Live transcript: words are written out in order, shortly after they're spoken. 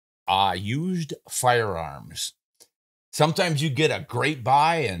used firearms. Sometimes you get a great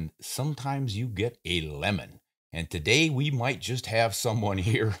buy and sometimes you get a lemon. And today we might just have someone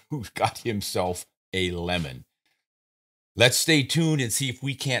here who's got himself a lemon. Let's stay tuned and see if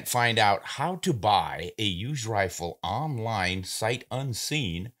we can't find out how to buy a used rifle online, sight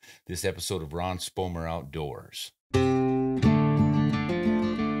unseen. This episode of Ron Spomer Outdoors.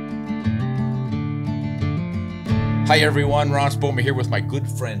 Hi everyone, Ron Spomer here with my good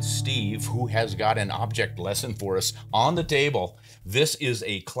friend Steve, who has got an object lesson for us on the table. This is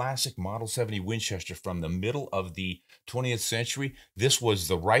a classic Model 70 Winchester from the middle of the 20th century. This was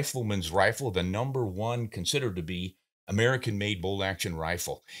the rifleman's rifle, the #1 considered to be American-made bolt-action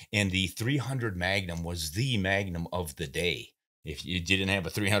rifle. And the 300 Magnum was the Magnum of the day. If you didn't have a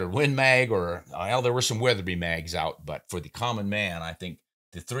 300 Win Mag, or, well, there were some Weatherby mags out, but for the common man, I think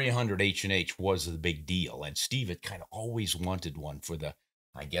the 300 H&H was the big deal, and Steve had kind of always wanted one for the,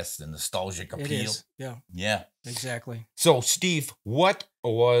 I guess, the nostalgic appeal. It is, yeah. Yeah. Exactly. So, Steve, what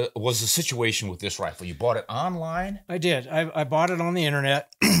was the situation with this rifle? You bought it online? I did. I bought it on the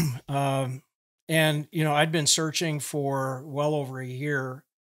internet, and, you know, I'd been searching for well over a year.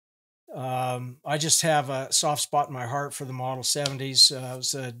 I just have a soft spot in my heart for the Model 70s.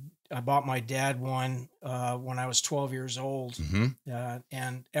 I bought my dad one when I was 12 years old.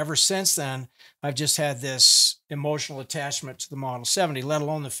 And ever since then, I've just had this emotional attachment to the Model 70, let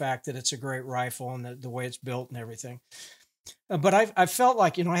alone the fact that it's a great rifle and the way it's built and everything. But I felt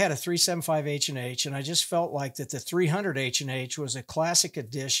like, you know, I had a 375 H&H, and I just felt like that the 300 H&H was a classic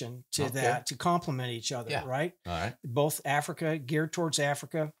addition to that, to complement each other, right? All right. Both Africa, geared towards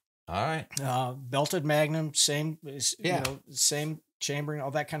Africa. All right. Belted Magnum, same, you know, same chambering,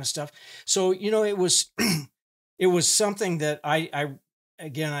 all that kind of stuff. So, you know, it was, it was something that I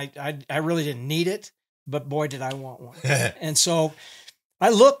really didn't need it, but boy, did I want one. And so I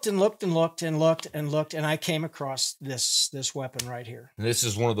looked and looked and looked and looked and looked, and I came across this weapon right here. And this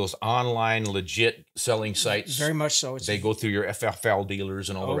is one of those online legit selling sites. Very much so. They go through your FFL dealers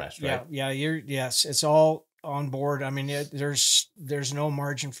and all the rest, right? Yeah. Yes. It's all on board. I mean, there's no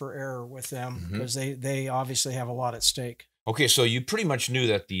margin for error with them, because they obviously have a lot at stake. Okay, so you pretty much knew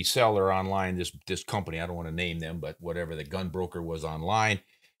that the seller online, this company, I don't want to name them, but whatever the gun broker was online,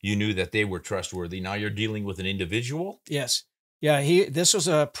 you knew that they were trustworthy. Now you're dealing with an individual? Yes. Yeah, this was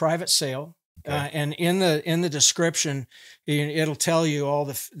a private sale. Okay. And in the description, it'll tell you all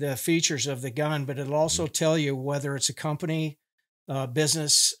the features of the gun, but it'll also tell you whether it's a company,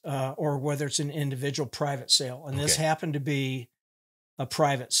 business, or whether it's an individual private sale. And this happened to be a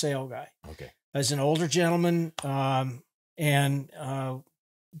private sale guy. Okay. As an older gentleman, and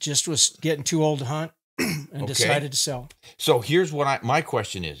just was getting too old to hunt and decided to sell. So here's what my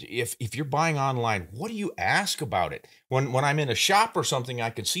question is. If you're buying online, what do you ask about it? When I'm in a shop or something, I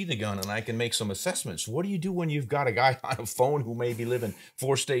can see the gun and I can make some assessments. What do you do when you've got a guy on a phone who may be living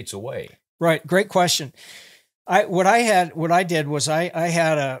 4 states away? Right. Great question. What I did was I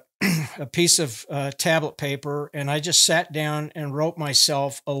had a piece of tablet paper, and I just sat down and wrote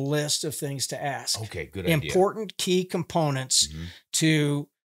myself a list of things to ask. Okay, good idea. Important key components to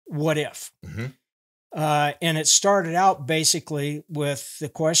what if. And it started out basically with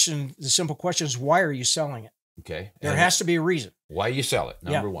the simple question is, why are you selling it? Okay. There has to be a reason. Why you sell it,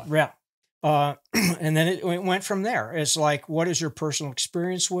 number one. Yeah. And then it went from there. It's like, what is your personal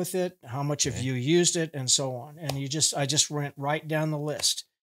experience with it? How much have you used it? And so on. And I just went right down the list.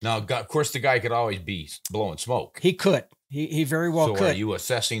 Now, of course, the guy could always be blowing smoke. He could. He very well could. So are you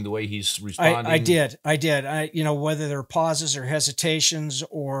assessing the way he's responding? I did. You know, whether there are pauses or hesitations,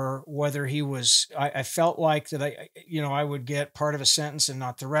 or whether he was, I felt like that I would get part of a sentence and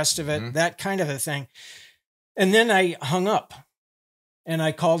not the rest of it, that kind of a thing. And then I hung up and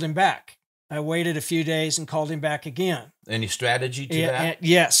I called him back. I waited a few days and called him back again. Any strategy to that?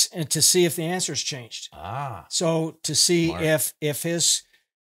 Yes, and to see if the answers changed. So to see if his,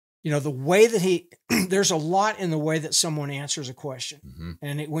 you know, the way that there's a lot in the way that someone answers a question.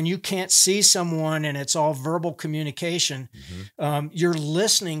 And when you can't see someone and it's all verbal communication, you're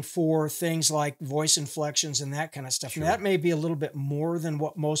listening for things like voice inflections and that kind of stuff. Sure. And that may be a little bit more than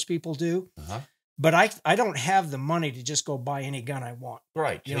what most people do. But I don't have the money to just go buy any gun I want.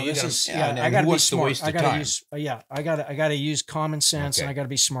 Right. You know, I got to be smart. I got to use common sense, and I got to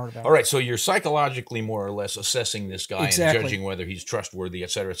be smart about it. All right. So you're psychologically more or less assessing this guy and judging whether he's trustworthy, et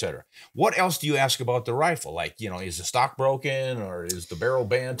cetera, et cetera. What else do you ask about the rifle? Like, you know, is the stock broken, or is the barrel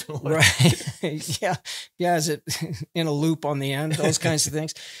bent? Right. Yeah. Is it in a loop on the end? Those kinds of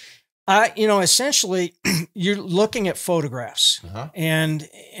things. Essentially you're looking at photographs.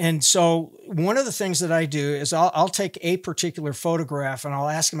 And so one of the things that I do is I'll take a particular photograph and I'll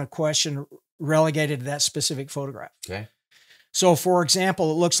ask them a question relegated to that specific photograph. Okay. So for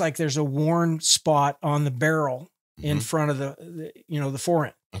example, it looks like there's a worn spot on the barrel in front of the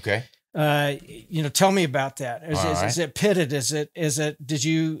forend. Okay. Tell me about that. Is right. it pitted?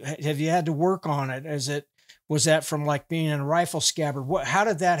 Have you had to work on it? Was that from like being in a rifle scabbard? How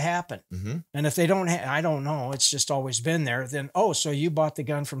did that happen? And if they don't, I don't know. It's just always been there. Then, so you bought the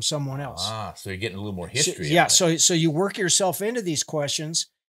gun from someone else. So you're getting a little more history. So you work yourself into these questions,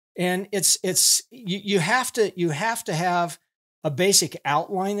 and you have to have a basic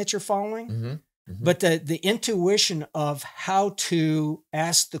outline that you're following. But the intuition of how to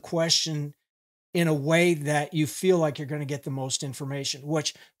ask the question in a way that you feel like you're going to get the most information.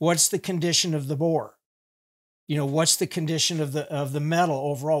 What's the condition of the bore? What's the condition of the metal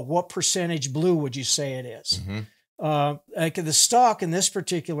overall? What percentage blue would you say it is? Like the stock in this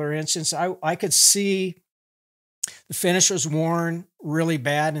particular instance, I could see the finish was worn really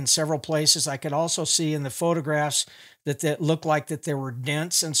bad in several places. I could also see in the photographs that looked like that there were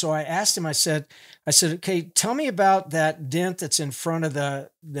dents. And so I asked him, I said, okay, tell me about that dent that's in front of the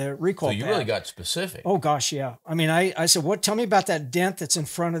recoil pad. So you really got specific. Oh gosh, yeah. I mean, I said, tell me about that dent that's in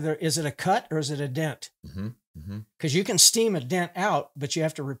front of is it a cut or is it a dent? Because you can steam a dent out, but you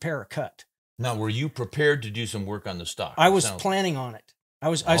have to repair a cut. Now, were you prepared to do some work on the stock? I was planning on it. I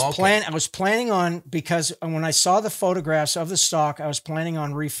was planning on, because when I saw the photographs of the stock, I was planning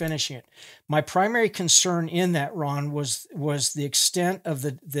on refinishing it. My primary concern in that, Ron, was the extent of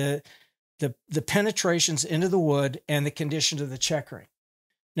the penetrations into the wood and the condition of the checkering.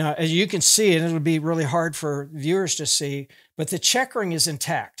 Now, as you can see, and it would be really hard for viewers to see, but the checkering is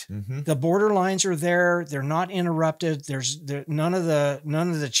intact. The border lines are there; they're not interrupted. None of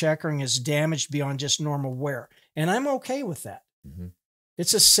the checkering is damaged beyond just normal wear, and I'm okay with that.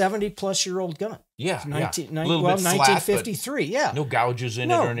 It's a 70-plus-year-old gun. Yeah, 1953. Yeah, no gouges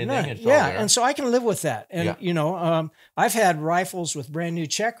in it or anything. It's all there. And so I can live with that. And I've had rifles with brand new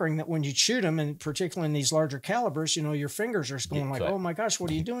checkering that when you shoot them, and particularly in these larger calibers, your fingers are going like, "Oh my gosh,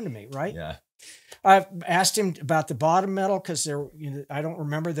 what are you doing to me?" Right? Yeah. I've asked him about the bottom metal because I don't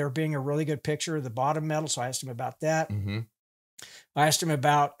remember there being a really good picture of the bottom metal, so I asked him about that. I asked him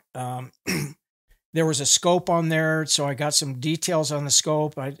about. There was a scope on there, so I got some details on the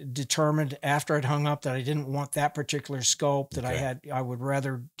scope. I determined after I'd hung up that I didn't want that particular scope, that I would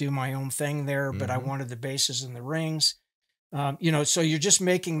rather do my own thing there, but I wanted the bases and the rings. So you're just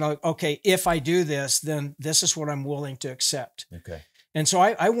making like, okay, if I do this, then this is what I'm willing to accept. Okay. And so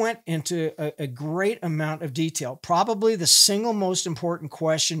I went into a great amount of detail. Probably the single most important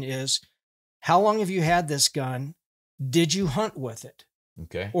question is, how long have you had this gun? Did you hunt with it?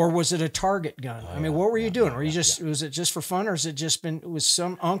 Okay. Or was it a target gun? I mean, what were you doing? Was it just for fun, or has it just was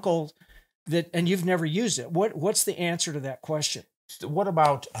some uncle and you've never used it? What's the answer to that question? What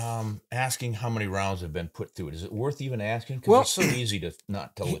about asking how many rounds have been put through it? Is it worth even asking? Because it's so easy to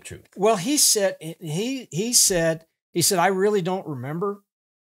not tell the truth. Well, he said, I really don't remember.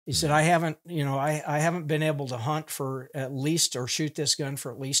 He said, I haven't been able to hunt for at least, or shoot this gun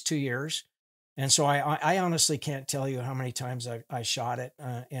for at least 2 years. And so I honestly can't tell you how many times I shot it.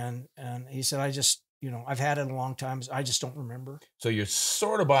 And he said, I've had it a long time. I just don't remember. So you're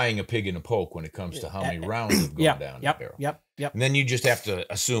sort of buying a pig in a poke when it comes to how many rounds have gone down the barrel. Yep. And then you just have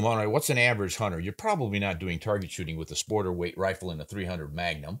to assume, all right, what's an average hunter? You're probably not doing target shooting with a sporter weight rifle and a 300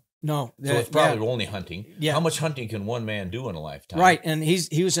 Magnum. No. So it's probably only hunting. Yeah. How much hunting can one man do in a lifetime? Right. And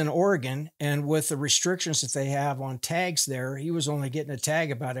he was in Oregon, and with the restrictions that they have on tags there, he was only getting a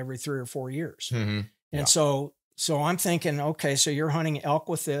tag about every 3 or 4 years. And so I'm thinking, okay, so you're hunting elk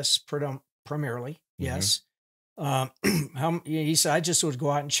with this primarily. Yes. He said, I just would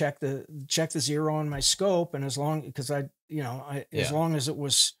go out and check the zero on my scope. And as long as it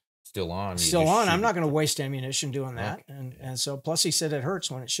was still on, I'm not going to waste ammunition doing that. Okay. And so, plus he said it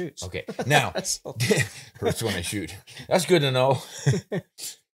hurts when it shoots. Okay. Now, hurts when I shoot. That's good to know.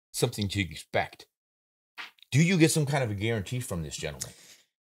 Something to expect. Do you get some kind of a guarantee from this gentleman?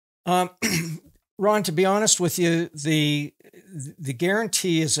 Ron, to be honest with you, the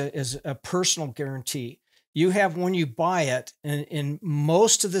guarantee is a personal guarantee. You have, when you buy it, and in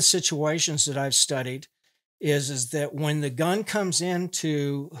most of the situations that I've studied, is that when the gun comes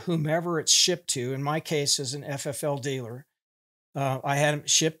into whomever it's shipped to, in my case as an FFL dealer, I had them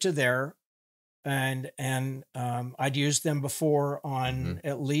shipped to there, and I'd used them before on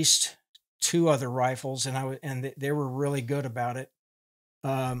at least 2 other rifles, and they were really good about it.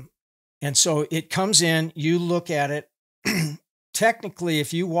 And so it comes in, you look at it, technically,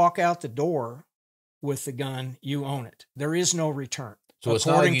 if you walk out the door with the gun, you own it. There is no return. So it's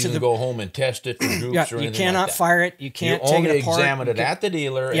not like you can go home and test it for groups or anything. You cannot like fire it. You can't take it apart. You only examine it at the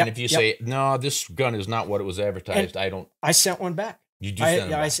dealer, and if you say, no, this gun is not what it was advertised, I sent one back. You do send it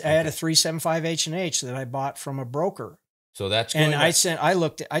back. I had a 375 H&H that I bought from a broker. So that's and I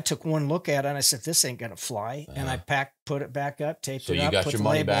took one look at it and I said, this ain't gonna fly. And I put it back up, taped it up, put the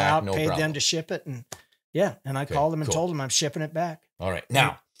label out, paid them to ship it, and I called them and told them I'm shipping it back. All right.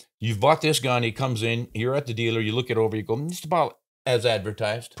 Now, you've bought this gun, he comes in, you're at the dealer, you look it over, you go, it's about as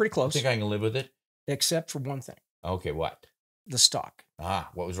advertised. Pretty close. I think I can live with it. Except for one thing. Okay, what? The stock.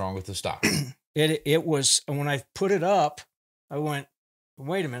 What was wrong with the stock? It was, when I put it up, I went,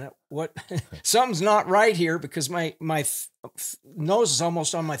 wait a minute, what? Something's not right here, because my nose is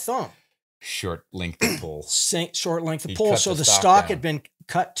almost on my thumb. Short length of pull. Short length of pull. So the stock had been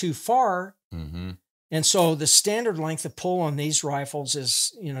cut too far. Mm-hmm. And so the standard length of pull on these rifles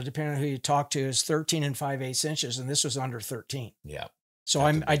is, depending on who you talk to, is 13 5/8 inches. And this was under 13. Yeah. So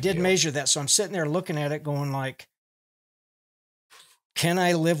I did measure that. So I'm sitting there looking at it going like, can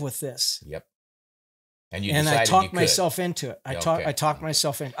I live with this? Yep. And I talked myself into it. I talked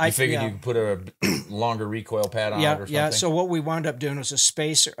myself in. I figured you could put a longer recoil pad on it or something? Yeah. So what we wound up doing was a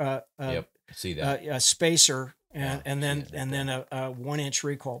spacer. See that. A spacer and then a 1-inch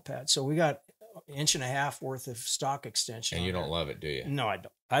recoil pad. So we got 1.5 inches worth of stock extension. And you don't love it, do you? No, I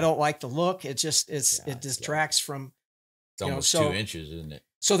don't. I don't like the look. It just it distracts from. It's almost 2 inches, isn't it?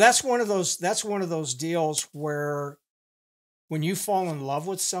 So that's one of those deals where when you fall in love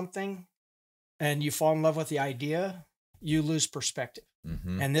with something and you fall in love with the idea, you lose perspective.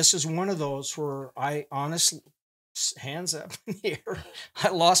 Mm-hmm. And this is one of those where I honestly, hands up in the air, I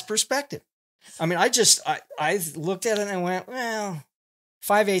lost perspective. I mean, I looked at it and I went, well,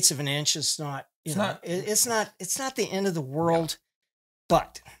 5/8 of an inch is not, it's not the end of the world,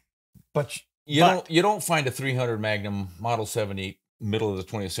 but you don't find a 300 Magnum Model 70 middle of the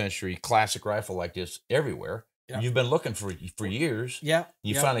 20th century classic rifle like this everywhere. Yeah. You've been looking for years. Yeah.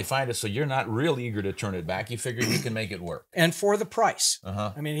 You finally find it, so you're not real eager to turn it back. You figure you can make it work. And for the price.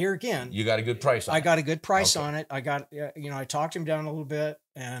 Uh-huh. I mean, here again, you got a good price on it. I got a good price on it. I talked him down a little bit,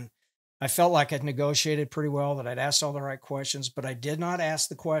 and I felt like I'd negotiated pretty well, that I'd asked all the right questions, but I did not ask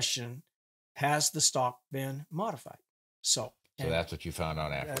the question, has the stock been modified? So that's what you found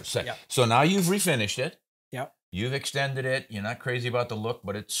out afterwards. Yeah. So now you've refinished it. Yep. You've extended it. You're not crazy about the look,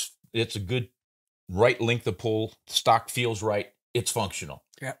 but it's a good right length of pull. The stock feels right. It's functional.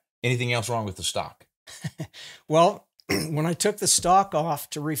 Yeah. Anything else wrong with the stock? Well, when I took the stock off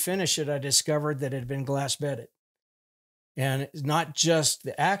to refinish it, I discovered that it had been glass bedded. And not just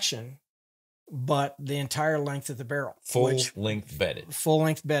the action, but the entire length of the barrel. Full length bedded.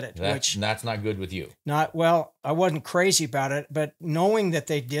 That's not good with you. I wasn't crazy about it, but knowing that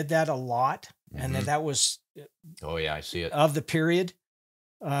they did that a lot, and that was, oh yeah, I see it, of the period,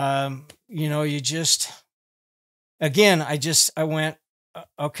 I went,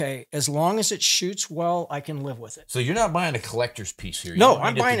 okay, as long as it shoots well, I can live with it. So you're not buying a collector's piece here. No,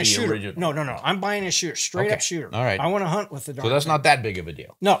 I'm buying a shooter. No. I'm buying a shooter, straight up shooter. All right. I want to hunt with the dog. So that's not that big of a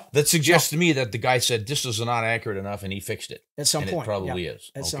deal. No. That suggests to me that the guy said this is not accurate enough and he fixed it. At some point. It probably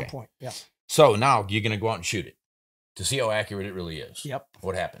is. At some point, yeah. So now you're going to go out and shoot it to see how accurate it really is. Yep.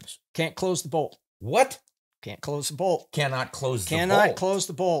 What happens? Can't close the bolt. What? Can't close the bolt. Cannot close the bolt. Cannot close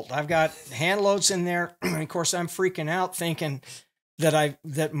the bolt. I've got hand loads in there. And of course, I'm freaking out thinking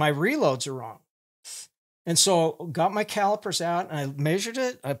that my reloads are wrong. And so got my calipers out and I measured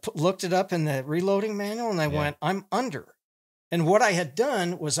it. I looked it up in the reloading manual and I went, I'm under. And what I had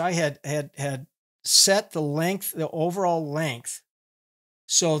done was I had set the length, the overall length,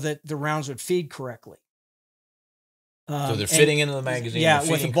 so that the rounds would feed correctly. So they're fitting into the magazine. Yeah,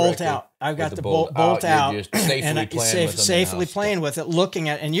 with the bolt out. I've got the bolt out. You're just safely playing with it, looking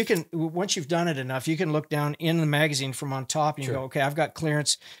at, and you can, once you've done it enough, you can look down in the magazine from on top and you go, okay, I've got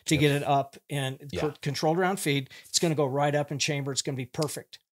clearance to get it up and controlled round feed. It's going to go right up in chamber. It's going to be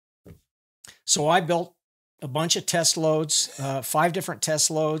perfect. So I built a bunch of test loads, 5 different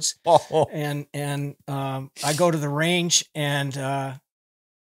test loads. And I go to the range and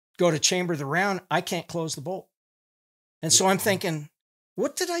go to chamber the round. I can't close the bolt. And so I'm thinking,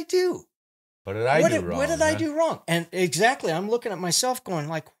 what did I do? What did I do wrong? What did I do wrong? And exactly, I'm looking at myself going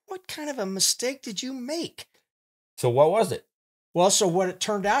like, what kind of a mistake did you make? So what was it? Well, so what it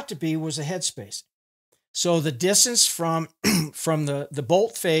turned out to be was a headspace. So the distance from the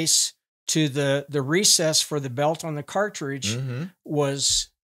bolt face to the recess for the belt on the cartridge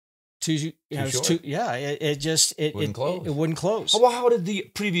was too short. It wouldn't close. Well, how did the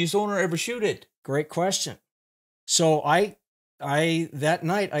previous owner ever shoot it? Great question. So I that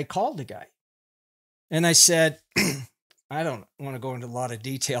night I called the guy and I said, I don't want to go into a lot of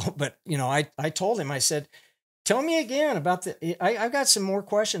detail, but I told him, I said, tell me again about I've got some more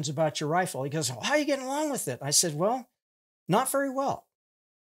questions about your rifle. He goes, how are you getting along with it? I said, well, not very well.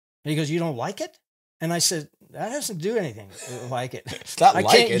 And he goes, you don't like it? And I said, that doesn't do anything like it. I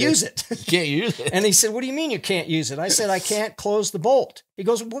can't use it. You can't use it. And he said, what do you mean you can't use it? I said, I can't close the bolt. He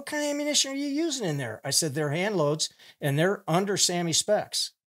goes, what kind of ammunition are you using in there? I said, they're hand loads and they're under SAMI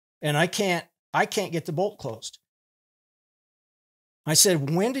specs. And I can't get the bolt closed. I said,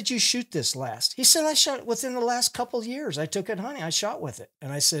 when did you shoot this last? He said, I shot it within the last couple of years. I took it hunting. I shot with it.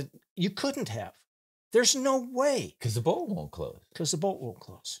 And I said, you couldn't have. There's no way. Because the bolt won't close. Because the bolt won't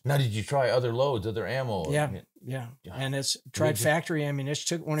close. Now, did you try other loads, other ammo? Yeah. And it's tried factory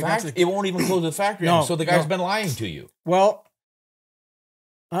ammunition. It won't even close the factory. No, so the guy's been lying to you. Well,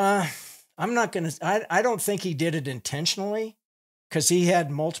 I'm not going to, I don't think he did it intentionally because he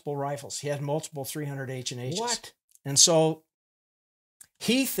had multiple rifles. He had multiple 300 H&Hs. What? And so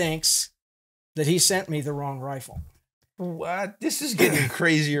he thinks that he sent me the wrong rifle. What? This is getting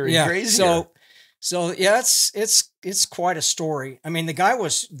crazier and crazier. So yeah, it's quite a story. I mean, the guy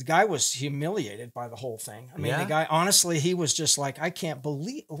was humiliated by the whole thing. I mean, the guy, honestly, he was just like, I can't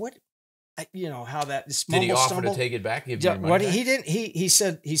believe how that. Did he offer to take it back? He didn't. He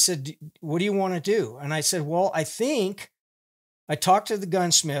said, what do you want to do? And I said, well, I talked to the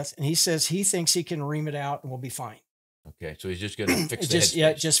gunsmith and he says he thinks he can ream it out and we'll be fine. Okay. So he's just going to fix the headspace.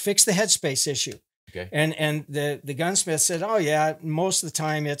 Yeah, just fix the headspace issue. Okay. And the gunsmith said, oh yeah, most of the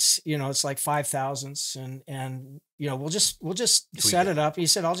time it's like 5,000ths and we'll just set it up. He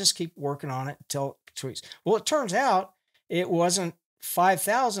said, I'll just keep working on it until it tweaks. Well, it turns out it wasn't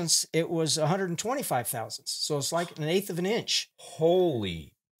 5,000ths, it was 125 thousandths. So it's like an eighth of an inch.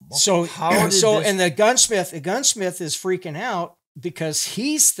 Holy. And the gunsmith is freaking out because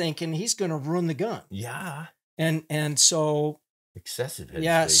he's thinking he's going to ruin the gun. Yeah. And so excessive headspace.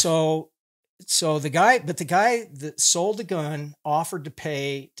 Yeah, so the guy that sold the gun offered to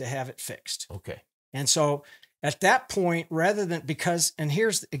pay to have it fixed. Okay. And so at that point, and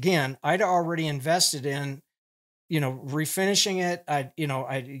here's again, I'd already invested in, refinishing it. I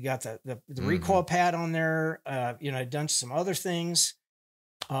got the recoil pad on there. I'd done some other things.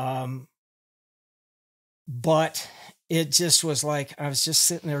 But it just was like, I was just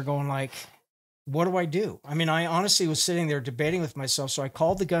sitting there going like, what do I do? I mean, I honestly was sitting there debating with myself. So I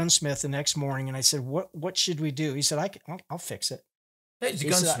called the gunsmith the next morning and I said, what should we do? He said, I'll fix it. Hey, he's a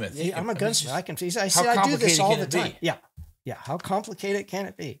gunsmith. I'm a gunsmith. I can fix it. I said, I do this all the time. Yeah. Yeah. How complicated can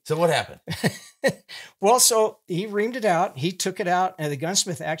it be? So what happened? Well, so he reamed it out. He took it out and the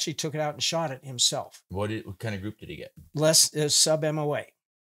gunsmith actually took it out and shot it himself. What kind of group did he get? Sub MOA.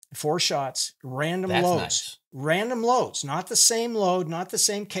 4 shots, random loads. Nice. Random loads, not the same load, not the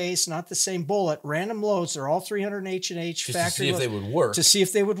same case, not the same bullet. Random loads. They're all 300 H&H factory. To see if they would work. To see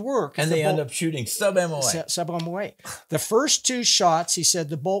if they would work. And they end up shooting sub MOA. Sub MOA. The first 2 shots, he said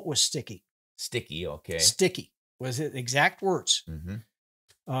the bolt was sticky. Sticky, okay. Sticky was it exact words.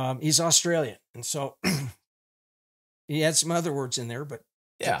 Mm-hmm. He's Australian, and so he had some other words in there, but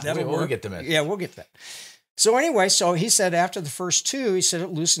we'll get to that. Yeah, we'll get that. So anyway, so he said after the first 2, he said it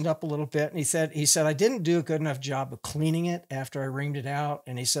loosened up a little bit. And he said, I didn't do a good enough job of cleaning it after I reamed it out.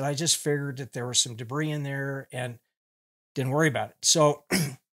 And he said, I just figured that there was some debris in there and didn't worry about it. So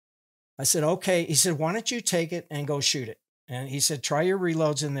I said, okay. He said, why don't you take it and go shoot it? And he said, try your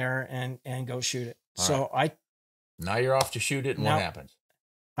reloads in there and go shoot it. All right. Now you're off to shoot it. And what happens?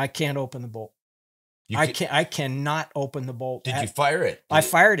 I can't open the bolt. I cannot open the bolt. Did you fire it? I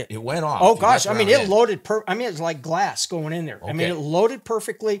fired it. It went off. Oh gosh. I mean, it loaded. It was like glass going in there. Okay. I mean, it loaded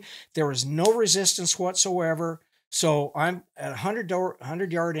perfectly. There was no resistance whatsoever. So I'm at 100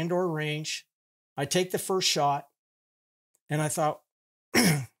 yard indoor range. I take the first shot and I thought,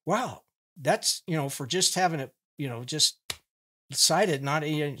 wow, that's, for just having it, just sighted, not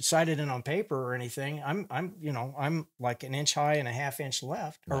sighted in on paper or anything. I'm like an inch high and a half inch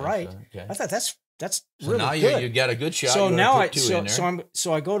left or right. Okay. I thought that's really now good. You got a good shot. So now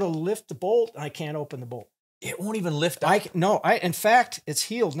I go to lift the bolt and I can't open the bolt. It won't even lift up. In fact, it's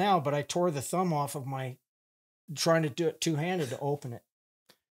healed now, but I tore the thumb off of trying to do it 2-handed to open it.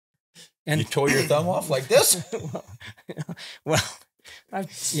 And you tore your thumb off like this? well,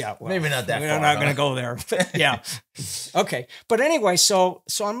 maybe not that far. We're not going to go there. But yeah. Okay. But anyway, so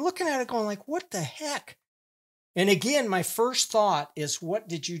I'm looking at it going like, what the heck? And again, my first thought is, what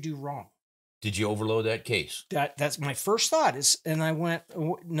did you do wrong? Did you overload that case? That's my first thought and I went,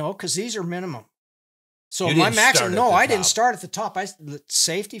 no, because these are minimum. So You my didn't maximum, start at no, the I didn't top. start at the top.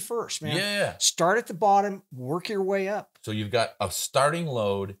 Safety first, man. Yeah. Start at the bottom, work your way up. So you've got a starting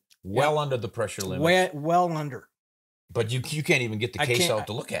load well under the pressure limit. Well under. But you can't even get the case out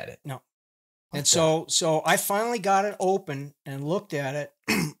to look at it. No. And so I finally got it open and looked at it,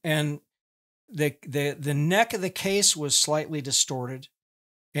 and the neck of the case was slightly distorted,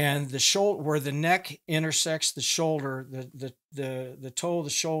 and the shoulder, where the neck intersects the shoulder, the toe of the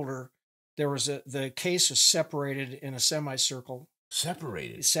shoulder, the case was separated in a semicircle.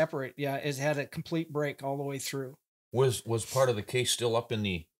 Separated. Yeah, it had a complete break all the way through. Was part of the case still up in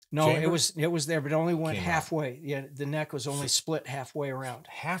the No, chamber? it was there, but it only went Came halfway. Yeah, the neck was only split halfway around.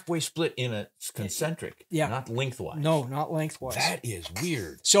 Halfway split in a concentric. Yeah. Not lengthwise. No, not lengthwise. That is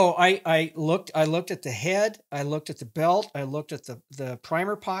weird. So I looked at the head, I looked at the belt, I looked at the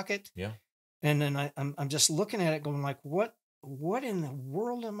primer pocket. Yeah. And then I'm just looking at it going like, what in the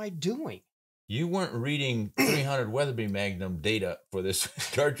world am I doing? You weren't reading 300 Weatherby Magnum data for this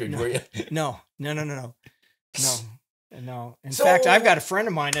cartridge, were you? No. In fact, I've got a friend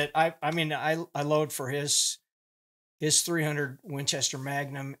of mine that I load for his 300 Winchester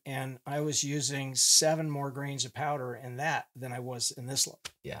Magnum, and I was using 7 more grains of powder in that than I was in this load.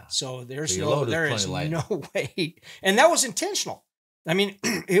 Yeah. So there is no way, and that was intentional. I mean,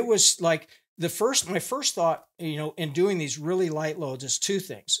 it was like my first thought, in doing these really light loads is 2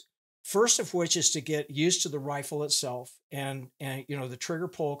 things. First of which is to get used to the rifle itself and the trigger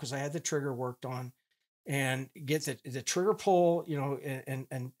pull, because I had the trigger worked on, and get the trigger pull,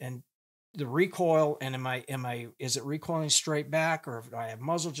 and the recoil, and is it recoiling straight back, or if I have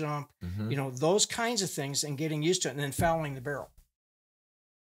muzzle jump, those kinds of things, and getting used to it, and then fouling the barrel.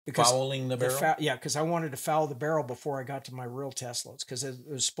 Fouling the barrel? Yeah, because I wanted to foul the barrel before I got to my real test loads, because it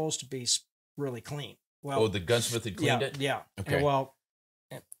was supposed to be really clean. Well, the gunsmith had cleaned it? Yeah. Okay. And, well,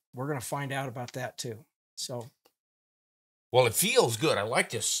 we're going to find out about that too. So. Well, it feels good. I like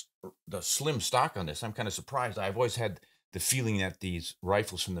the slim stock on this. I'm kind of surprised. I've always had the feeling that these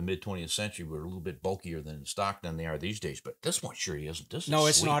rifles from the mid 20th century were a little bit bulkier than stock than they are these days, but this one sure isn't.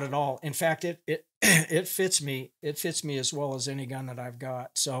 It's not at all. In fact, it fits me. It fits me as well as any gun that I've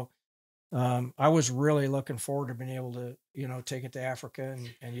got. So I was really looking forward to being able to, take it to Africa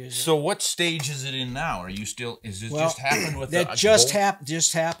and use it. So what stage is it in now? Are you still, just happened with that? Just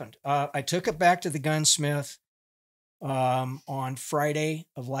happened. I took it back to the gunsmith on Friday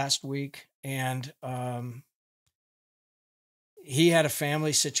of last week, and he had a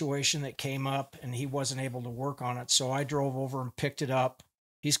family situation that came up, and he wasn't able to work on it. So I drove over and picked it up.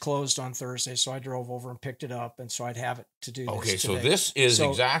 He's closed on Thursday, so I drove over and picked it up, and so I'd have it to do this Okay, today. so this is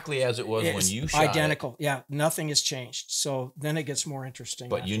exactly as it was when you shot identical. Yeah, nothing has changed. So then it gets more interesting.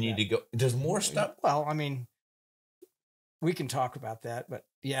 But you need to go. There's more stuff. Well, I mean, we can talk about that, but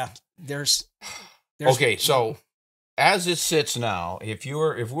yeah, there's okay, so as it sits now, if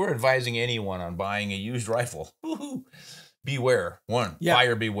we're advising anyone on buying a used rifle, beware.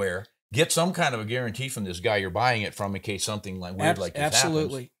 Buyer beware. Get some kind of a guarantee from this guy you're buying it from in case something like weird like this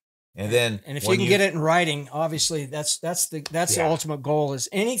absolutely happens. And if you can get it in writing, obviously that's the ultimate goal. Is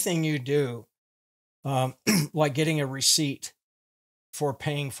anything you do, like getting a receipt for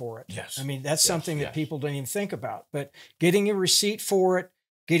paying for it. Yes. I mean, that's something that people don't even think about. But getting a receipt for it,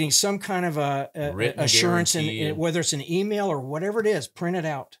 getting some kind of a assurance, in whether it's an email or whatever it is, print it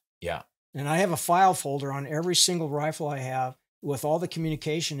out. Yeah. And I have a file folder on every single rifle I have with all the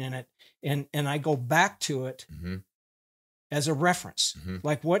communication in it. And I go back to it as a reference.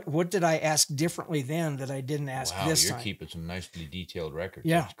 Like what did I ask differently then that I didn't ask this time? You're keeping some nicely detailed records.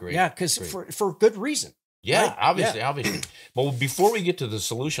 Yeah. That's great. Yeah. Because for good reason. Yeah, right? obviously. But before we get to the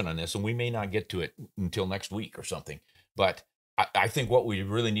solution on this, and we may not get to it until next week or something, but I think what we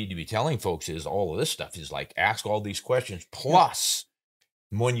really need to be telling folks is all of this stuff is like, ask all these questions. Plus,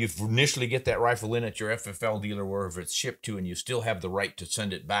 when you initially get that rifle in at your FFL dealer, wherever it's shipped to, and you still have the right to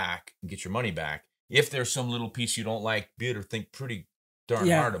send it back and get your money back, if there's some little piece you don't like, better think pretty darn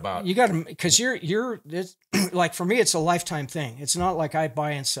hard about. You got to, because you're like, for me, it's a lifetime thing. It's not like I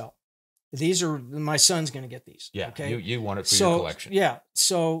buy and sell. These are, my son's going to get these. Yeah. Okay. You want it for your collection. Yeah.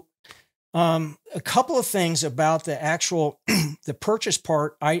 So, a couple of things about the actual, the purchase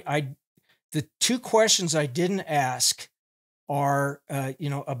part. The 2 questions I didn't ask are,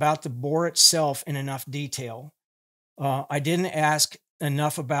 about the bore itself in enough detail. I didn't ask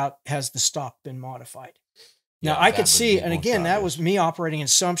enough about, has the stock been modified? Now I could see, and again, that was me operating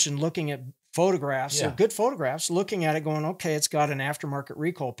assumption, looking at photographs, good photographs, looking at it going, okay, it's got an aftermarket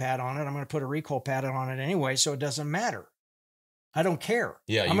recoil pad on it. I'm going to put a recoil pad on it anyway, so it doesn't matter. I don't care.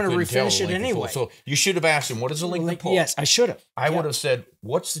 Yeah, I'm going to refinish it anyway. So you should have asked him, what is the length of pull? Yes, I should have. I would have said,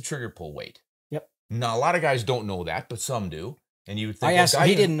 what's the trigger pull weight? Yep. Now, a lot of guys don't know that, but some do. And you would think, I asked him,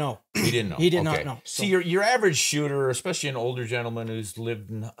 he didn't know. He didn't know. He did not Okay. know. So, See, your average shooter, especially an older gentleman who's lived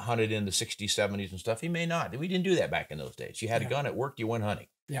and hunted in the 60s, 70s and stuff, he may not. We didn't do that back in those days. You had a gun, it worked, you went hunting.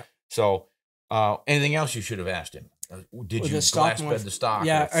 yeah. So anything else you should have asked him? Did you glass bed the stock?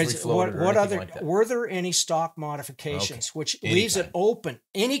 Yeah. What other, like that? were there any stock modifications, which leaves it open?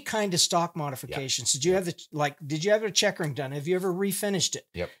 Any kind of stock modifications? Yep. Did you have a checkering done? Have you ever refinished it?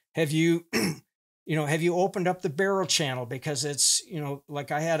 Yep. Have you, have you opened up the barrel channel? Because it's,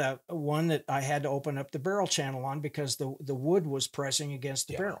 like I had one that I had to open up the barrel channel on because the wood was pressing against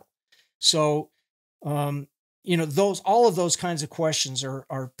the barrel. So, all of those kinds of questions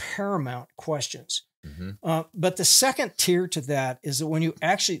are paramount questions. Mm-hmm. But the second tier to that is that when you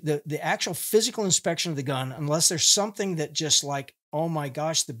actually, the actual physical inspection of the gun, unless there's something that just like, oh my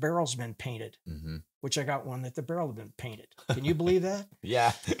gosh, the barrel's been painted, mm-hmm. which I got one that the barrel had been painted. Can you believe that?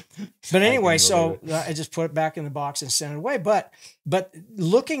 Yeah. But anyway, so I just put it back in the box and sent it away. But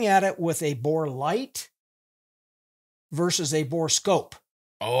looking at it with a bore light versus a bore scope.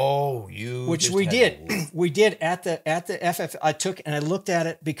 Oh, which we did. We did at the FF. I took and I looked at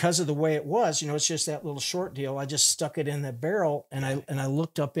it because of the way it was. It's just that little short deal. I just stuck it in the barrel and I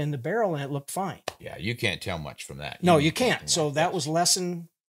looked up in the barrel and it looked fine. Yeah, you can't tell much from that. No, you can't. So that was lesson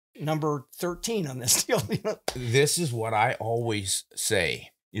number 13 on this deal. This is what I always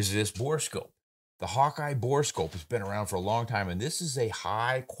say: is this bore scope? The Hawkeye bore scope has been around for a long time, and this is a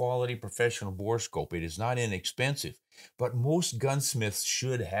high quality professional bore scope. It is not inexpensive, but most gunsmiths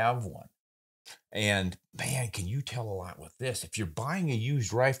should have one. And man, can you tell a lot with this? If you're buying a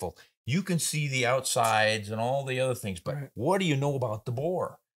used rifle, you can see the outsides and all the other things, but what do you know about the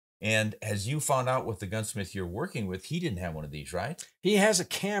bore? And as you found out with the gunsmith you're working with, he didn't have one of these, right? He has a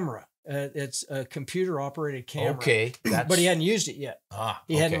camera. It's a computer operated camera. Okay. But he hadn't used it yet.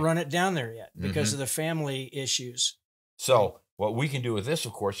 He hadn't run it down there yet because of the family issues. So what we can do with this,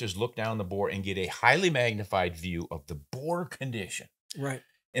 of course, is look down the bore and get a highly magnified view of the bore condition. Right.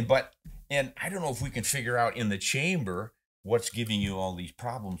 And I don't know if we can figure out in the chamber what's giving you all these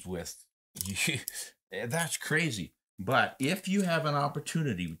problems with you. That's crazy. But if you have an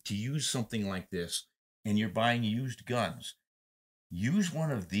opportunity to use something like this and you're buying used guns, use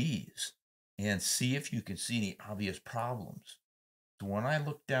one of these and see if you can see any obvious problems. So when I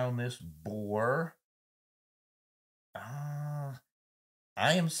look down this bore, I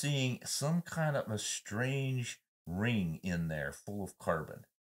am seeing some kind of a strange ring in there full of carbon.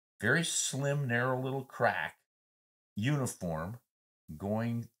 Very slim, narrow little crack, uniform,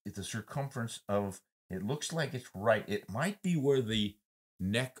 going at the circumference of, it looks like it's right. It might be where the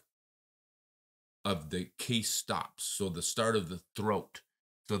neck of the case stops. So the start of the throat.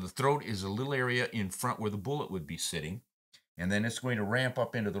 So the throat is a little area in front where the bullet would be sitting. And then it's going to ramp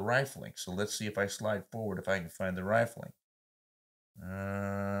up into the rifling. So let's see if I slide forward, if I can find the rifling.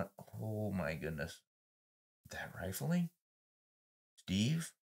 Oh my goodness. That rifling?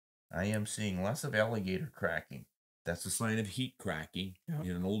 Steve, I am seeing lots of alligator cracking. That's a sign of heat cracking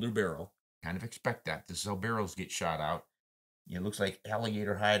in an older barrel. Kind of expect that. This is how barrels get shot out. It looks like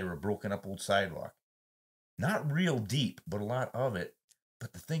alligator hide or a broken up old sidewalk. Not real deep, but a lot of it.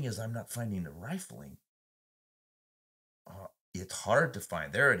 But the thing is, I'm not finding the rifling. It's hard to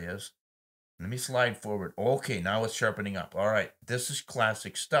find. There it is. Let me slide forward. Okay, now it's sharpening up. All right, this is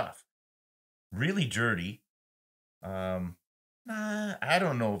classic stuff. Really dirty. I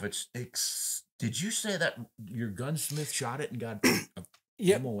don't know if it's. Did you say that your gunsmith shot it and got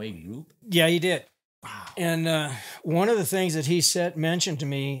a MOA group? Yeah, he did. Wow. And one of the things that he mentioned to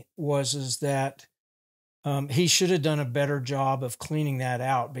me is that he should have done a better job of cleaning that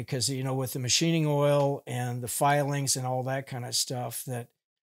out because, with the machining oil and the filings and all that kind of stuff, that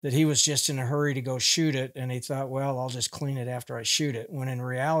he was just in a hurry to go shoot it. And he thought, well, I'll just clean it after I shoot it. When in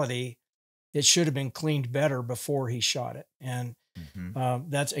reality, it should have been cleaned better before he shot it. And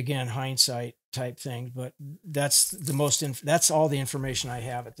that's, again, hindsight type thing. But that's that's all the information I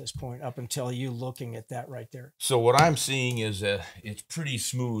have at this point up until you looking at that right there. So what I'm seeing is it's pretty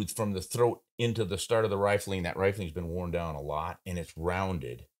smooth from the throat into the start of the rifling. That rifling's been worn down a lot, and it's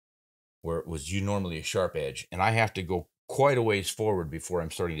rounded where it was normally a sharp edge. And I have to go quite a ways forward before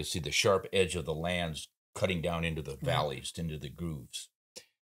I'm starting to see the sharp edge of the lands cutting down into the valleys, into the grooves.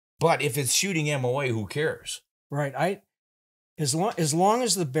 But if it's shooting MOA, who cares? Right. As long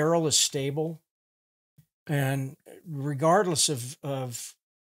as the barrel is stable, and regardless of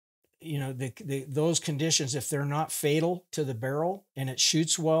those conditions, if they're not fatal to the barrel and it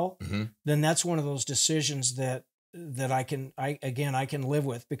shoots well, then that's one of those decisions that I can live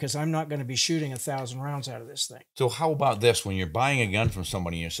with, because I'm not going to be shooting 1,000 rounds out of this thing. So how about this? When you're buying a gun from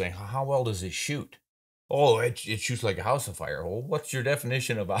somebody and you're saying, how well does it shoot? Oh, it shoots like a house of fire. Well, what's your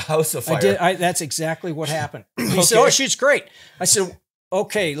definition of a house of fire? That's exactly what happened. He said, "Oh, it shoots great." I said,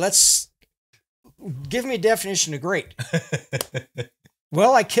 "Okay, give me a definition of great."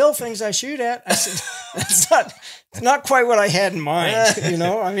 Well, I kill things I shoot at. I said, it's not quite what I had in mind. You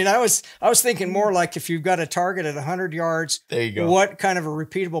know, I mean, I was thinking more like if you've got a target at 100 yards, there you go. What kind of a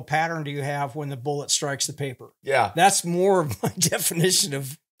repeatable pattern do you have when the bullet strikes the paper? Yeah. That's more of my definition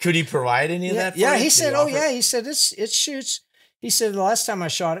of. Could he provide any of that? Yeah. He said, "Oh yeah." He said, it shoots. He said, the last time I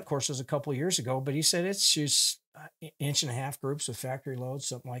shot it, of course, was a couple of years ago, but he said it shoots 1.5-inch groups with factory loads,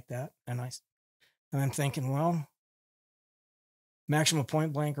 something like that. And I'm thinking, well, maximum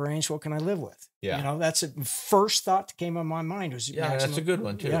point blank range, what can I live with? Yeah. You know, that's the first thought that came in my mind was, that's a good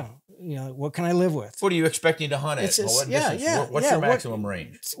one too. Yeah. You know, what can I live with? What are you expecting to hunt it? What's your maximum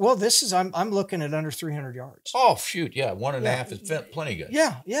range? Well, I'm looking at under 300 yards. Oh, shoot. Yeah. 1.5 is plenty good.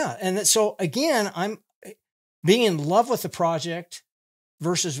 Yeah. Yeah. And so again, I'm being in love with the project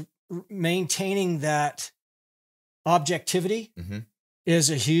versus maintaining that objectivity. Mm-hmm.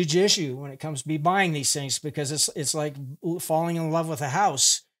 Is a huge issue when it comes to me buying these things, because it's like falling in love with a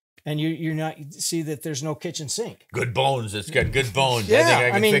house and you're not see that there's no kitchen sink. Good bones. It's got good bones.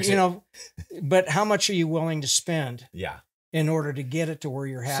 Yeah, I mean, fix it. You know, but how much are you willing to spend? Yeah. In order to get it to where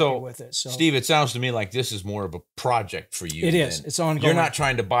you're happy with it. So, Steve, it sounds to me like this is more of a project for you. It is. It's ongoing. You're not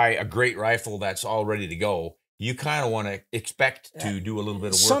trying to buy a great rifle that's all ready to go. You kind of want to expect to do a little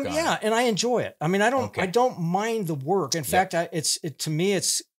bit of work on it. Yeah, and I enjoy it. I mean, I don't mind the work. In fact, to me,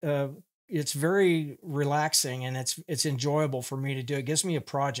 it's very relaxing and it's enjoyable for me to do. It gives me a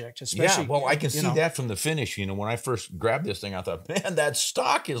project, especially. Yeah, well, I can see that from the finish. You know, when I first grabbed this thing, I thought, man, that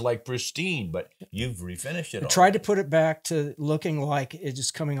stock is like pristine, but you've refinished it. I tried to put it back to looking like it's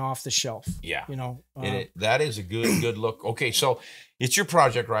just coming off the shelf. Yeah, you know, that is a good look. Okay, so it's your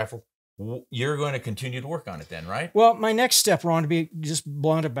project rifle. You're going to continue to work on it then, right? Well, my next step, Ron, to be just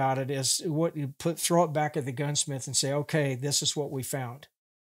blunt about it, is throw it back at the gunsmith and say, okay, this is what we found.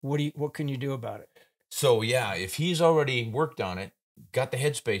 What can you do about it? So yeah, if he's already worked on it, got the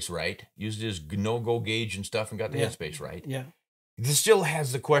headspace right, used his no-go gauge and stuff and got the headspace right. Yeah. This still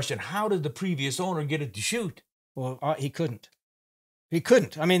has the question, how did the previous owner get it to shoot? Well, he couldn't. He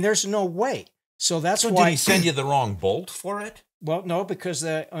couldn't. I mean, there's no way. So that's why. Did he send you the wrong bolt for it? Well, no, because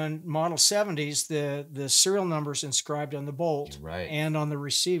on Model 70s, the serial number's inscribed on the bolt and on the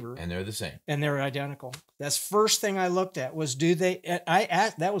receiver. And they're the same. And they're identical. That's first thing I looked at was, I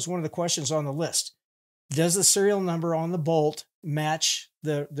asked, that was one of the questions on the list. Does the serial number on the bolt match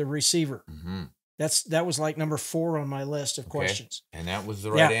the receiver? Mm-hmm. That was like number 4 on my list of questions. And that was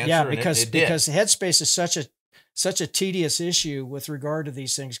the right answer. Yeah, because headspace is such a tedious issue with regard to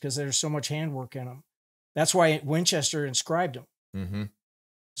these things because there's so much handwork in them. That's why Winchester inscribed them. Mm-hmm.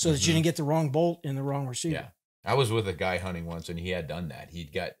 So that you didn't get the wrong bolt in the wrong receiver. Yeah. I was with a guy hunting once and he had done that. He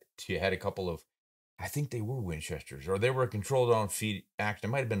had a couple of, I think they were Winchesters or they were a controlled on feed action.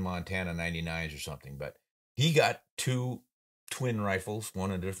 It might have been Montana 99s or something, but he got 2 twin rifles,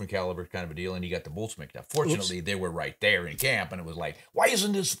 one in a different caliber kind of a deal, and he got the bolts mixed up. Fortunately, they were right there in camp and it was like, why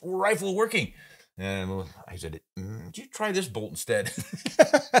isn't this rifle working? And I said, did you try this bolt instead?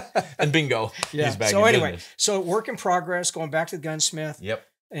 And bingo. Yeah. He's back so in anyway, business. So work in progress, going back to the gunsmith. Yep.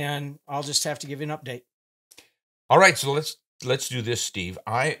 And I'll just have to give you an update. All right. So let's do this, Steve.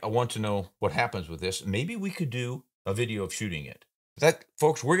 I want to know what happens with this. Maybe we could do a video of shooting it.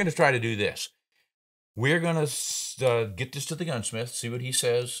 Folks, we're going to try to do this. We're going to get this to the gunsmith, see what he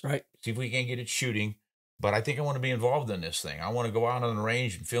says. Right. See if we can get it shooting. But I think I want to be involved in this thing. I want to go out on the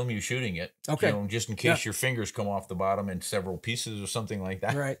range and film you shooting it. Okay. You know, just in case your fingers come off the bottom in several pieces or something like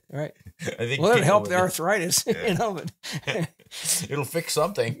that. Right. I think it'll help the arthritis. You know, but it'll fix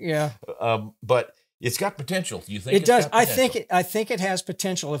something. Yeah. But it's got potential. You think it does? I think it has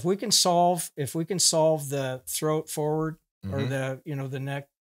potential. If we can solve the throat forward or the neck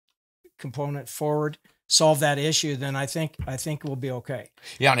component forward, solve that issue, then I think we'll be okay.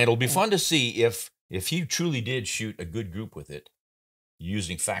 Yeah, and it'll be fun to see if you truly did shoot a good group with it,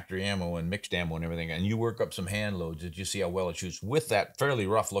 using factory ammo and mixed ammo and everything, and you work up some hand loads, did you see how well it shoots with that fairly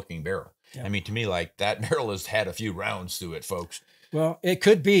rough looking barrel? Yeah. I mean, to me, like that barrel has had a few rounds through it, folks. Well, it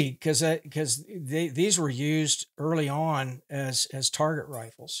could be because these were used early on as target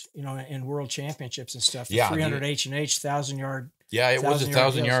rifles, you know, in world championships and stuff. The 300 H&H 1,000-yard. Yeah, it was a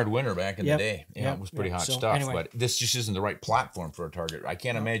 1,000-yard winner back in the day. Yeah, it was pretty hot stuff. Anyway. But this just isn't the right platform for a target. I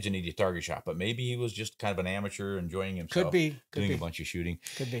can't imagine he'd target shot, but maybe he was just kind of an amateur enjoying himself. Could be. Doing a bunch of shooting.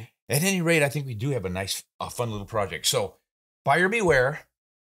 Could be. At any rate, I think we do have a fun little project. So buyer beware.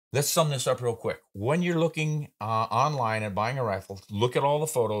 let's sum this up real quick. When you're looking online and buying a rifle, look at all the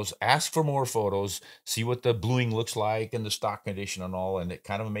photos, ask for more photos, see what the bluing looks like and the stock condition and all, and it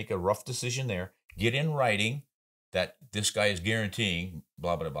kind of make a rough decision there. Get in writing that this guy is guaranteeing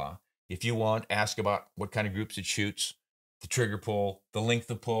blah, blah, blah. If you want, ask about what kind of groups it shoots, the trigger pull, the length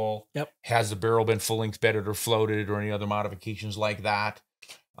of pull. Yep. Has the barrel been full length bedded or floated or any other modifications like that?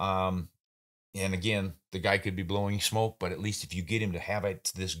 And again, the guy could be blowing smoke, but at least if you get him to have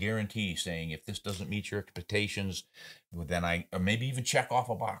this guarantee saying, if this doesn't meet your expectations, well, then or maybe even check off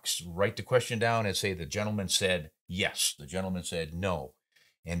a box, write the question down and say, the gentleman said yes, the gentleman said no.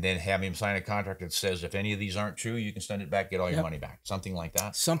 And then have him sign a contract that says, if any of these aren't true, you can send it back, get all your money back. Something like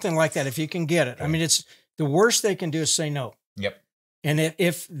that. Something like that, if you can get it. Okay. I mean, it's the worst they can do is say no. Yep. And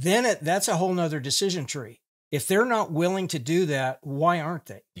if that's a whole nother decision tree. If they're not willing to do that, why aren't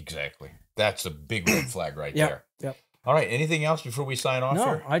they? Exactly. That's a big red flag right Yep, there. Yep. All right. Anything else before we sign off? No,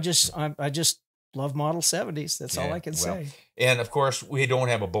 here? I just love Model 70s. That's all I can say. And of course, we don't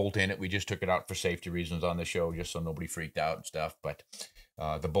have a bolt in it. We just took it out for safety reasons on the show, just so nobody freaked out and stuff. But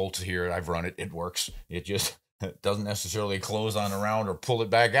the bolt's here. I've run it. It works. It just doesn't necessarily close on around or pull it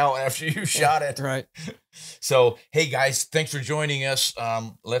back out after you shot it. Right. So, hey guys, thanks for joining us.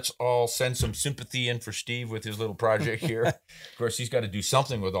 Let's all send some sympathy in for Steve with his little project here. Of course, he's got to do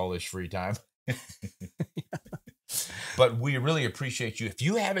something with all this free time. But we really appreciate you. If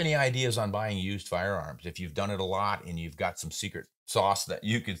you have any ideas on buying used firearms, if you've done it a lot and you've got some secret sauce that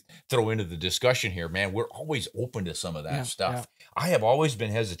you could throw into the discussion here, man, we're always open to some of that stuff. I have always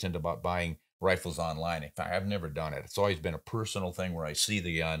been hesitant about buying rifles online. In fact, I've never done it. It's always been a personal thing where I see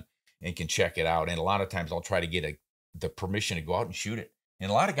the gun and can check it out. And a lot of times I'll try to get the permission to go out and shoot it.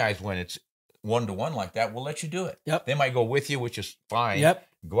 And a lot of guys, when it's 1-to-1 like that, will let you do it. Yep. They might go with you, which is fine. Yep.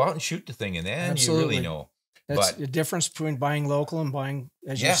 Go out and shoot the thing, and then Absolutely. you really know. That's the difference between buying local and buying,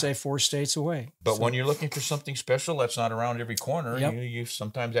 as you say, 4 states away. But when you're looking for something special that's not around every corner, you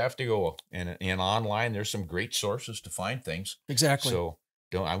sometimes have to go. And online, there's some great sources to find things. Exactly. So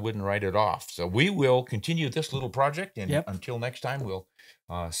I wouldn't write it off. So we will continue this little project, and until next time, we'll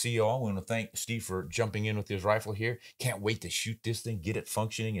see you all. We want to thank Steve for jumping in with his rifle here. Can't wait to shoot this thing, get it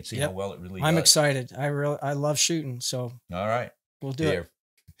functioning, and see how well it really does. I'm excited. I love shooting. So all right, we'll do it.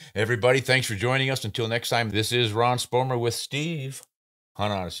 Everybody, thanks for joining us. Until next time, this is Ron Spomer with Steve.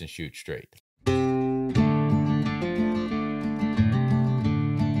 Hunt honest and shoot straight.